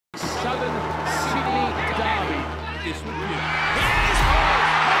Southern Sydney derby. This would be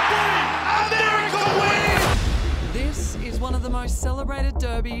A miracle win! This is one of the most celebrated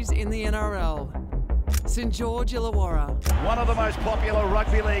derbies in the NRL. St George Illawarra. One of the most popular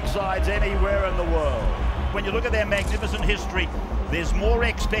rugby league sides anywhere in the world. When you look at their magnificent history, there's more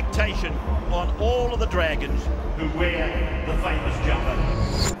expectation on all of the Dragons who wear the famous jumper.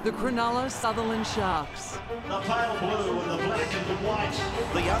 The Cronulla Sharks. The pale blue and the black and the white,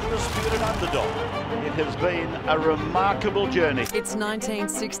 the undisputed underdog. It has been a remarkable journey. It's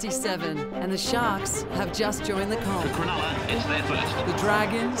 1967 and the Sharks have just joined the comp. Cronulla is their first. The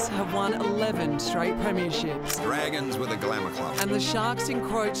Dragons have won 11 straight premierships. Dragons with a glamour club. And the Sharks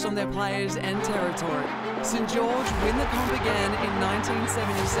encroached on their players and territory. St George win the comp again in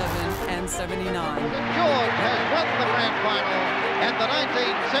 1977 and 79. St George has won the grand final and the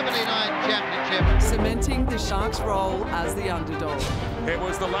 1979 championship. Cementing the Sharks' role as the underdog. It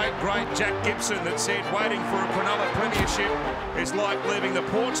was the late, great Jack Gibson that said waiting for a Cronulla premiership is like leaving the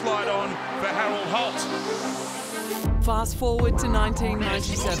porch light on for Harold Holt. Fast forward to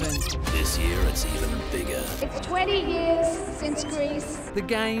 1997. This year it's even bigger. It's 20 years since Greece. The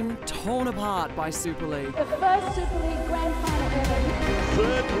game torn apart by Super League. The first Super League grand final ever.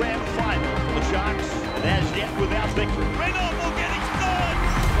 Third grand final for the Sharks, and as yet without victory. Reynolds will get his third.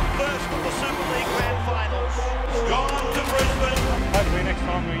 The first of the Super League grand finals. Gone to Brisbane. Hopefully next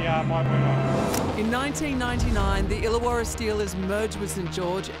time we might win on. In 1999, the Illawarra Steelers merged with St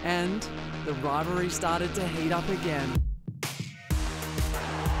George and the rivalry started to heat up again.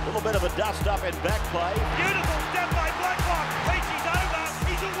 A little bit of a dust-up in back play. Beautiful step by Blacklock. Peachy's over.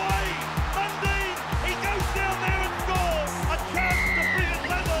 He's away. Mundine. He goes down there and scores. A chance to bring it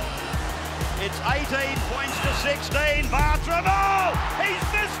level. It's 18 points to 16. Bartram. Oh! He's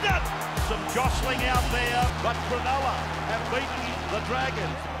missed it. Some jostling out there, but Cronulla have beaten the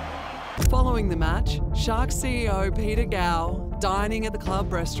Dragons. Following the match, Sharks CEO Peter Gow, dining at the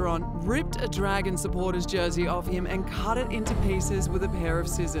club restaurant, ripped a Dragon supporter's jersey off him and cut it into pieces with a pair of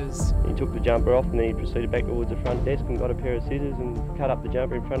scissors. He took the jumper off and he proceeded back towards the front desk and got a pair of scissors and cut up the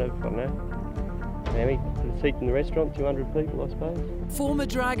jumper in front of, I don't know, maybe the seat in the restaurant, 200 people, I suppose. Former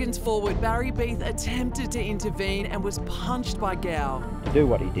Dragons forward Barry Beath attempted to intervene and was punched by Gow. To do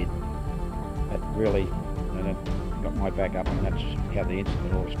what he did, that really got my back up, and that's how the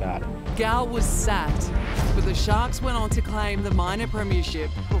incident all started. Gow was sacked, but the Sharks went on to claim the minor premiership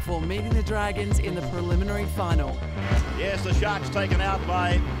before meeting the Dragons in the preliminary final. Yes, the Sharks taken out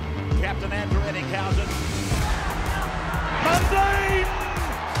by Captain Andrew Ettinghausen. Mundine!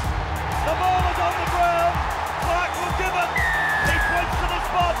 The ball is on the ground. Clark will give it. He points to the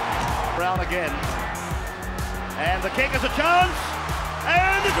spot. Brown again. And the kick is a chance.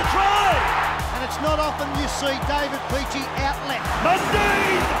 And it's a try! And it's not often you see David Peachy out left.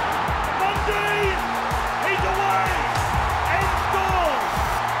 Mundine! Mundine! He's away! And scores!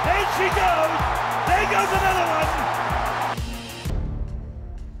 There she goes! There goes another one!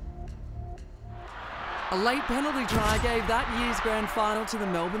 A late penalty try gave that year's grand final to the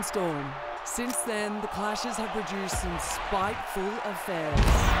Melbourne Storm. Since then, the clashes have produced some spiteful affairs.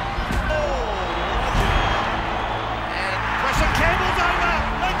 And Preston Campbell's over!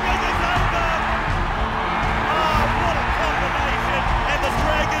 McGregor's over! Oh, what a combination! And the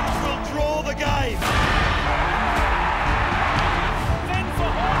Dragons will draw the game. Then for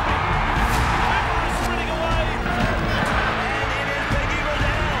Hornby. Pepper is sprinting away. And it is Peggy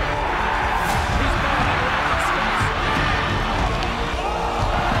Riddell. He's gone out of the space.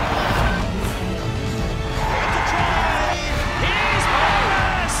 It's a try! Here's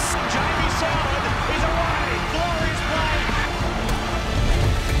Harris! Jamie Solid is away. Glorious play.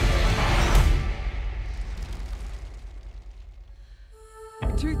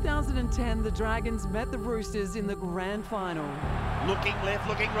 2010, the Dragons met the Roosters in the grand final. Looking left,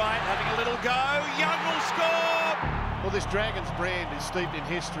 looking right, having a little go. Young will score! Well, this Dragons brand is steeped in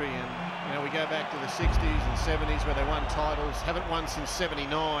history, and you know, we go back to the 60s and 70s where they won titles, haven't won since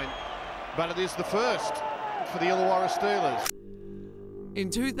 79, but it is the first for the Illawarra Steelers. In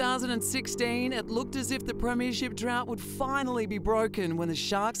 2016, it looked as if the premiership drought would finally be broken when the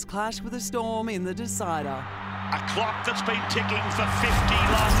Sharks clashed with the Storm in the decider. A clock that's been ticking for 50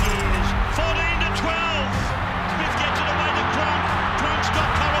 long years. 14 to 12. Smith gets it away to Cronk. Cronk's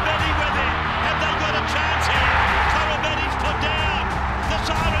got Corobetti with him. Have they got a chance here? Corobetti's put down. The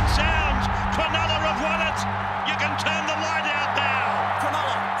siren sounds. Cronulla have won it. You can turn the light out now.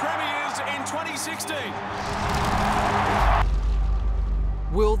 Cronulla premiers in 2016.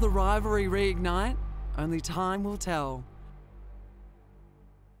 Will the rivalry reignite? Only time will tell.